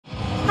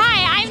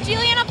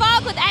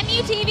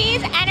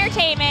WTV's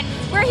entertainment.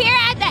 We're here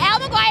at the Al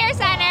McGuire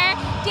Center,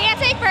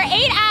 dancing for 8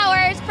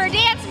 hours for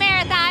Dance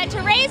Marathon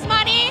to raise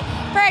money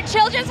for a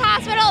children's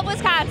hospital of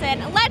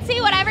Wisconsin. Let's see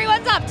what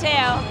everyone's up to.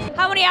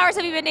 How many hours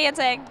have you been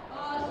dancing?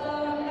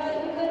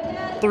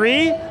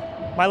 3.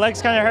 My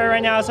leg's kind of hurt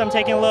right now, so I'm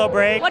taking a little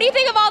break. What do you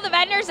think of all the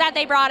vendors that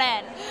they brought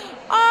in?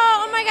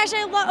 Oh my gosh,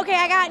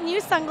 I got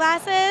new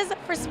sunglasses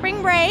for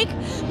spring break.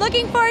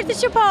 Looking forward to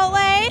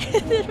Chipotle,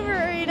 the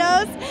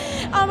burritos.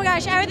 Oh my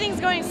gosh, everything's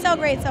going so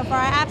great so far.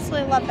 I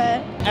absolutely love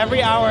it.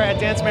 Every hour at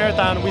Dance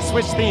Marathon, we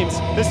switch themes.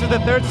 This is the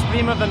third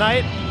theme of the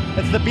night.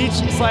 It's the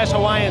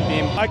beach/Hawaiian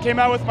theme. I came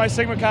out with my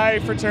Sigma Chi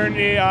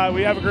fraternity.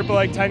 We have a group of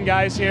like 10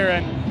 guys here,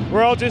 and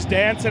we're all just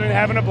dancing and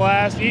having a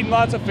blast, eating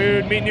lots of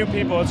food, meeting new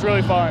people. It's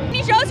really fun. Can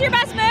you show us your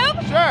best move?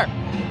 Sure.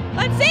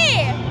 Let's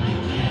see.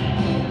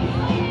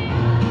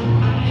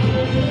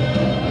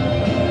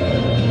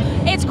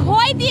 It's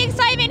quite the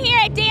excitement here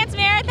at Dance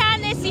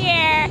Marathon this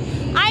year.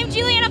 I'm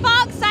Juliana Falk.